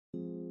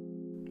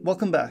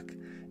Welcome back.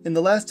 In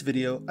the last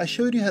video, I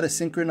showed you how to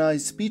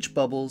synchronize speech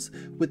bubbles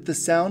with the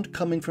sound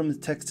coming from the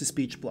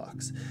text-to-speech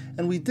blocks,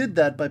 and we did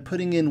that by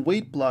putting in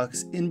wait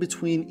blocks in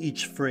between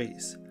each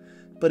phrase.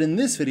 But in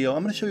this video,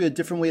 I'm going to show you a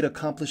different way to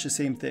accomplish the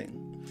same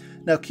thing.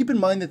 Now keep in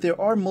mind that there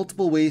are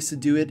multiple ways to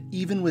do it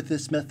even with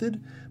this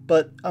method,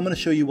 but I'm going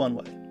to show you one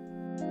way.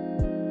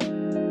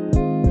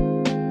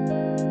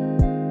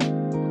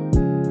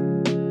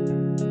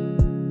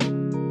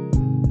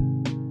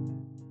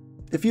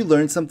 If you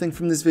learned something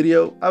from this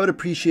video, I would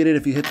appreciate it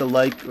if you hit the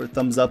like or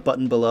thumbs up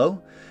button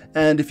below.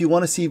 And if you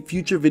want to see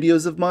future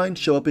videos of mine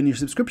show up in your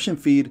subscription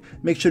feed,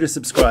 make sure to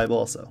subscribe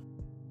also.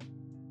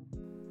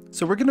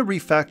 So we're going to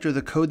refactor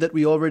the code that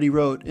we already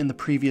wrote in the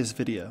previous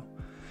video.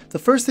 The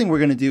first thing we're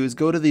going to do is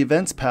go to the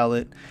events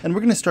palette and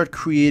we're going to start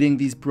creating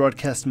these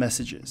broadcast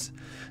messages.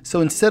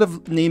 So instead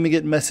of naming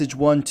it message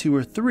 1, 2,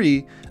 or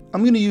 3,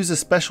 I'm going to use a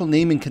special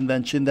naming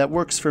convention that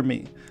works for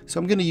me. So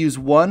I'm going to use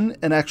 1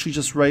 and actually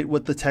just write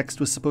what the text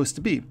was supposed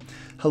to be.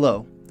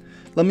 Hello.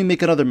 Let me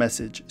make another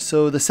message.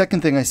 So the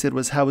second thing I said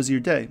was, how was your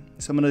day?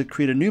 So I'm going to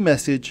create a new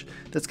message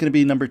that's going to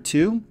be number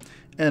 2.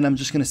 And I'm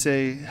just going to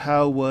say,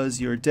 how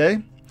was your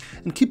day?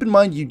 And keep in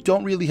mind, you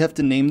don't really have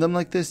to name them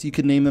like this. You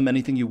could name them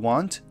anything you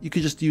want. You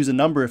could just use a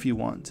number if you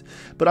want.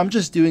 But I'm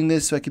just doing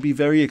this so I could be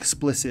very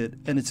explicit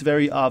and it's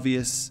very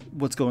obvious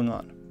what's going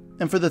on.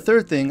 And for the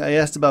third thing, I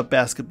asked about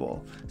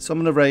basketball. So I'm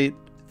going to write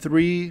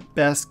 3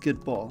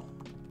 basketball.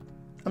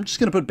 I'm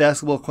just going to put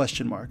basketball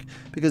question mark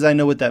because I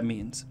know what that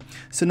means.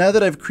 So now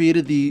that I've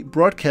created the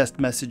broadcast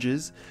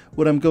messages,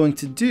 what I'm going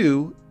to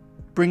do,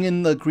 bring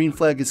in the green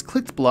flag is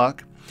clicked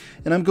block,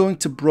 and I'm going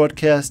to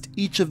broadcast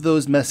each of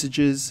those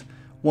messages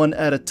one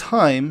at a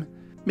time,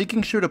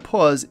 making sure to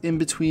pause in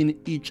between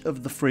each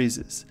of the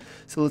phrases.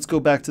 So let's go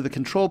back to the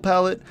control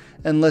palette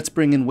and let's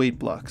bring in wait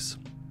blocks.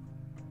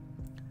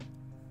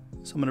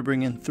 So I'm going to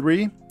bring in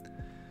 3.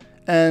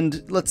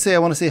 And let's say I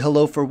want to say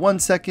hello for 1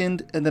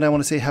 second, and then I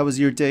want to say how was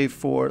your day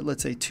for,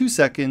 let's say, 2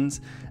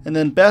 seconds. And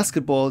then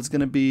basketball is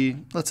going to be,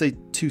 let's say,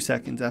 2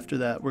 seconds. After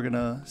that, we're going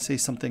to say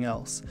something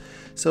else.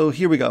 So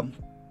here we go.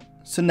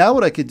 So now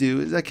what I could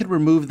do is I could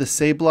remove the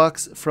say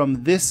blocks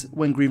from this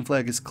when green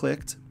flag is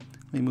clicked.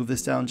 Let me move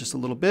this down just a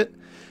little bit.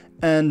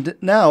 And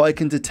now I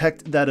can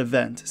detect that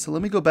event. So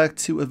let me go back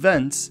to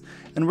events,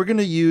 and we're going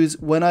to use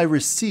when I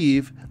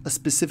receive a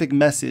specific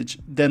message,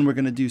 then we're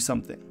going to do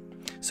something.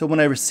 So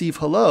when I receive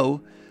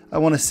hello, I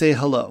want to say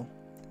hello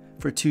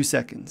for 2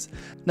 seconds.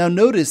 Now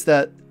notice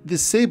that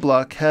this say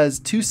block has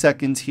 2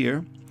 seconds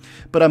here,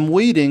 but I'm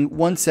waiting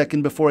 1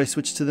 second before I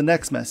switch to the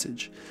next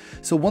message.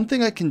 So one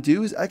thing I can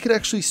do is I could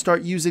actually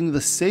start using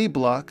the say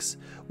blocks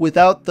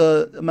without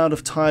the amount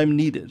of time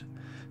needed.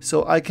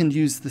 So I can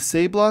use the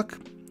say block,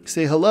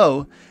 say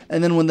hello,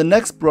 and then when the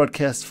next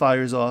broadcast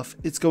fires off,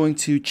 it's going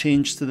to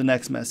change to the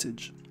next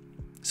message.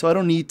 So I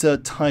don't need to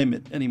time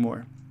it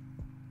anymore.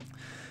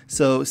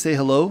 So say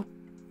hello,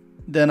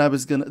 then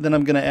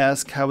I'm gonna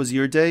ask how was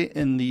your day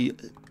in the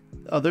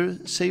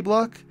other say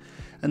block,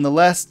 and the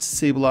last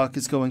say block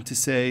is going to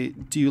say,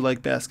 do you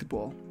like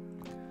basketball?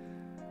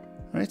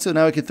 All right, so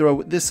now I can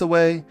throw this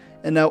away,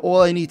 and now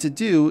all I need to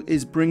do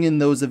is bring in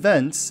those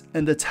events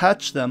and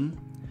attach them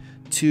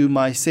to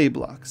my say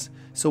blocks.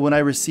 So when I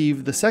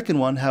receive the second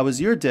one, how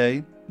was your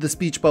day, the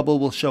speech bubble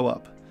will show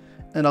up.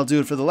 And I'll do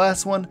it for the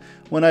last one,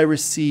 when I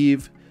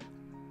receive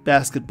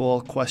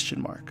basketball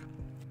question mark.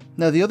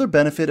 Now the other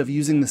benefit of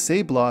using the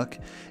say block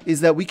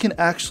is that we can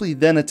actually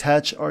then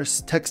attach our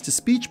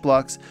text-to-speech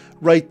blocks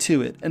right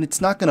to it, and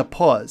it's not going to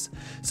pause.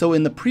 So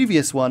in the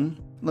previous one,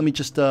 let me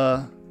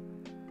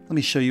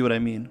show you what I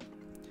mean.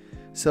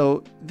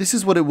 So this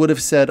is what it would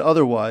have said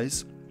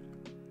otherwise.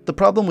 The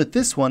problem with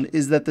this one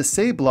is that the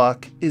say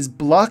block is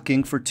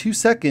blocking for 2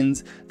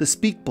 seconds the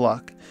speak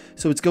block.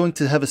 So it's going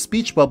to have a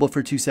speech bubble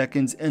for 2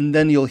 seconds and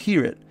then you'll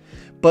hear it.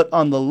 But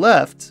on the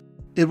left,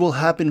 it will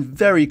happen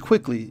very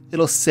quickly.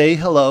 It'll say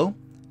hello,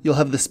 you'll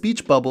have the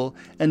speech bubble,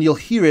 and you'll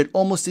hear it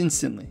almost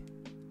instantly.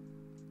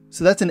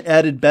 So that's an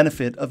added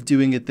benefit of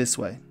doing it this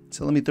way.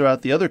 So let me throw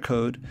out the other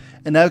code,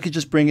 and now I could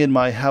just bring in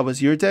my how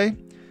was your day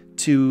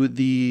to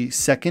the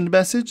second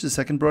message, the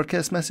second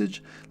broadcast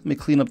message. Let me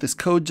clean up this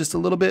code just a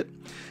little bit.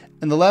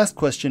 And the last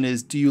question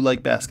is, do you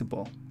like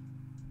basketball?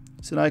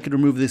 So now I could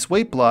remove this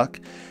wait block.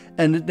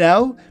 And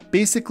now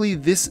basically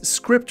this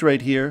script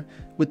right here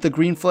with the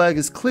green flag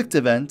is clicked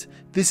event,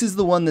 this is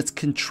the one that's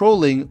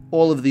controlling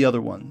all of the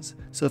other ones.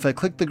 So if I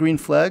click the green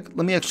flag,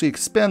 let me actually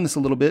expand this a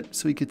little bit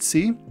so you could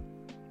see.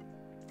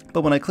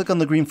 But when I click on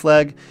the green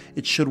flag,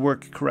 it should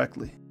work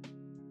correctly.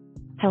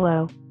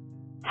 Hello.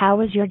 How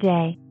was your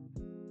day?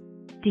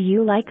 Do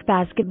you like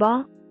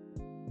basketball?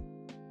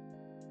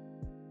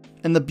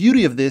 And the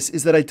beauty of this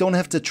is that I don't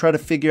have to try to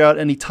figure out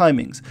any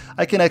timings.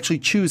 I can actually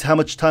choose how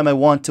much time I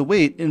want to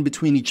wait in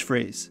between each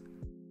phrase.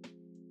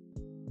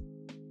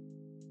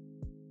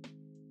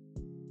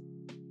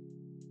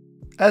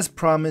 As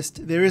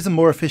promised, there is a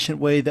more efficient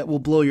way that will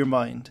blow your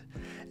mind,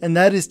 and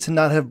that is to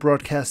not have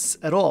broadcasts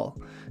at all.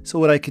 So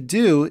what I could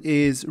do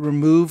is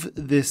remove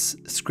this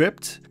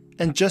script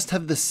and just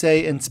have the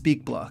say and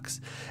speak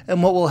blocks.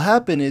 And what will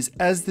happen is,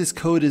 as this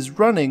code is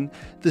running,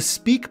 the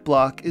speak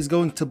block is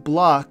going to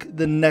block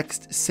the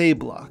next say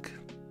block.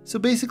 So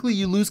basically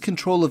you lose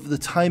control of the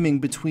timing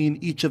between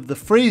each of the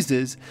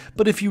phrases,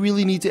 but if you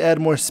really need to add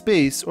more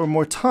space or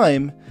more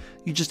time,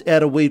 you just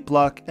add a wait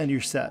block and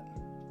you're set.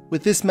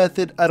 With this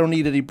method, I don't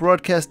need any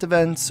broadcast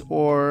events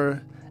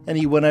or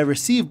any when I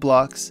receive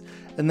blocks,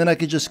 and then I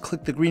could just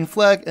click the green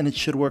flag and it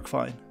should work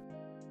fine.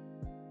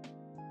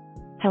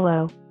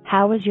 Hello,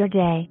 how was your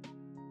day?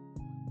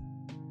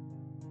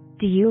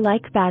 Do you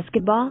like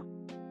basketball?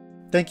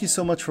 Thank you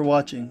so much for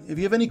watching. If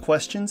you have any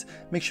questions,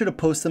 make sure to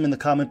post them in the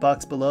comment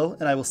box below,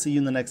 and I will see you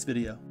in the next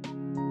video.